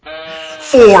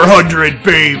400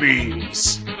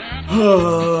 babies.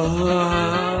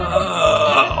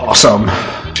 Awesome.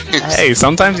 Hey,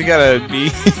 sometimes you gotta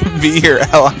be your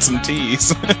L on some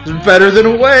T's. It's better than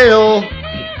a whale.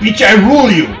 Bitch, I rule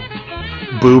you.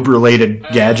 Boob-related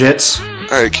gadgets.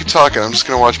 Alright, keep talking. I'm just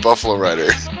gonna watch Buffalo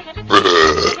Rider.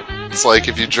 It's like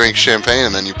if you drink champagne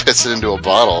and then you piss it into a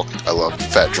bottle. I love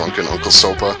fat drunken Uncle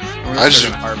Sopa. We're just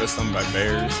gonna harvest them by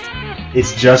bears.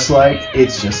 It's just like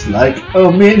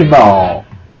a mini mall.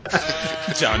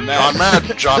 John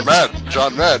Madden. John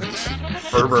Madden.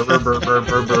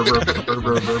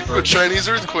 A Chinese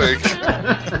earthquake.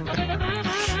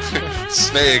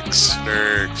 Snake.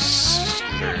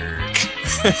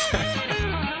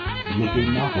 Look at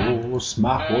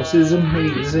my horse is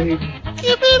amazing.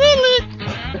 Give it a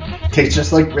lick. Tastes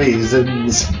just like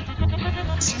raisins.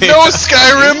 No,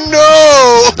 Skyrim,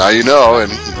 no! Now you know,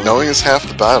 and knowing is half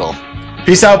the battle.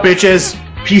 Peace out, bitches.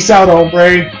 Peace out,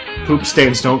 hombre. Poop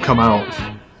stains don't come out.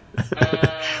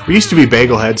 We used to be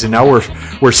bagel heads, and now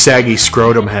we're saggy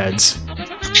scrotum heads.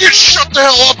 You shut the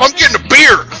hell up! I'm getting a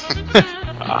beer!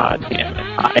 Ah, damn it.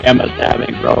 I am a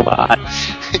stabbing robot.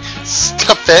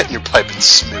 Stuff that in your pipe and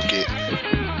smoke it.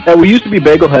 Yeah, we used to be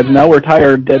bagel heads, now we're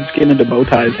tired, dead skin into bow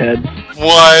ties heads.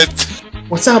 What?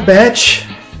 What's up, bitch?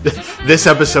 This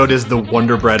episode is the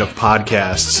Wonder Bread of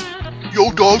podcasts.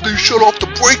 Yo, dog, they shut off the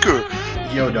breaker!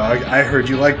 Yo, dog, I heard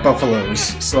you like buffaloes,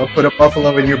 so I put a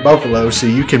buffalo in your buffalo so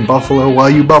you can buffalo while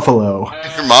you buffalo.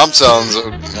 Your mom sounds, I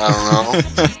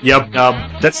don't know. Yep,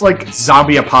 that's like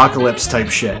zombie apocalypse type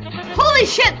shit. Holy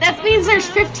shit, that means there's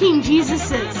 15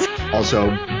 Jesuses.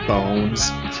 Also,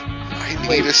 bones. I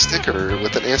need a sticker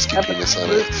with an ASCII penis on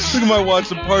it. Look at my watch,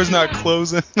 the bar's not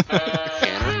closing.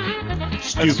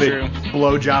 Stupid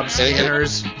blowjob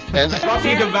scanners. And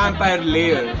See the vampire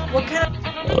layer. What kind of...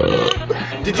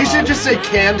 Did you just say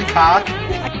canned cock?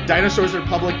 Dinosaurs are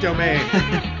public domain.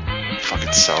 fucking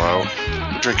sellout.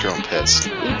 Go drink your own piss.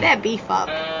 Eat that beef up.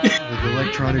 With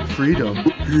electronic freedom.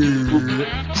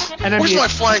 And Where's my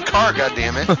flying car,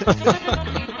 goddammit?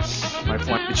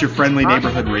 It's your friendly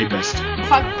neighborhood rapist.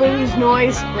 Fuck, booze,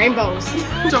 noise, rainbows.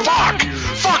 Fuck!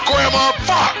 Fuck, Grandma!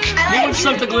 Fuck! Anyone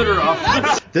suck the glitter off.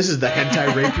 This is the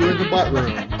hentai rape you in the butt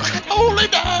room. Holy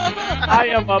damn! I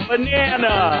am a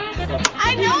banana!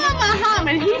 I know I'm a hum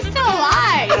and he's still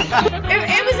alive. If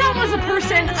it was almost a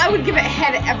person, I would give it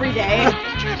head every day.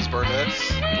 James Burnett.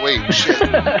 Wait, shit.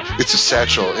 It's a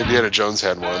satchel. Indiana Jones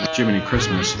had one. Jiminy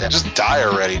Christmas. Yeah, just die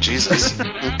already, Jesus. God!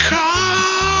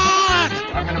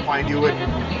 I'm gonna find you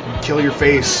and kill your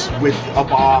face with a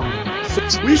bomb.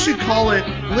 We should call it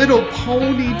Little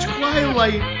Pony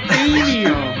Twilight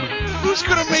Anium. Who's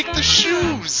gonna make the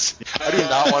shoes? I do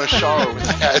not want to shower with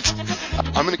that.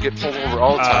 I'm gonna get pulled over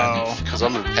all the time because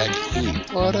I'm gonna pack heat.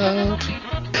 What up?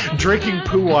 Drinking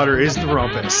poo water is the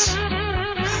rumpus.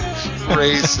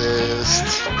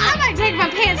 Racist. I might take my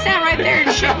pants down right there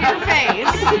and shit in your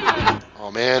face. Oh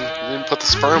man, you didn't put the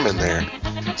sperm in there.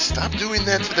 Stop doing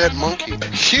that to that monkey.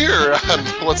 Here on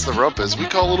What's the Rumpus, we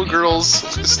call little girls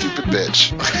a stupid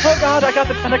bitch. Oh god, I got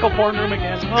the tentacle porn room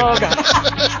again. Oh god.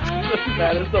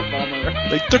 That is a bummer.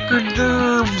 They took her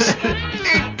nerves.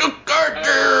 They took our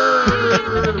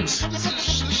nerves. This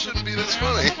shouldn't be this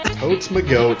funny. Totes my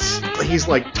goats. He's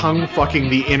like tongue fucking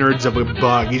the innards of a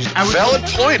bug. Valid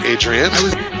point, Adrian.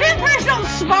 Vampires don't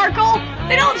sparkle.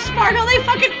 They don't sparkle. They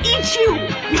fucking eat you.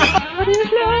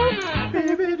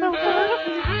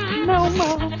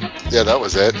 Yeah, that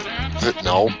was it.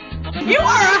 No. You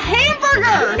are a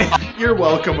hamburger. You're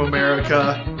welcome,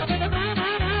 America.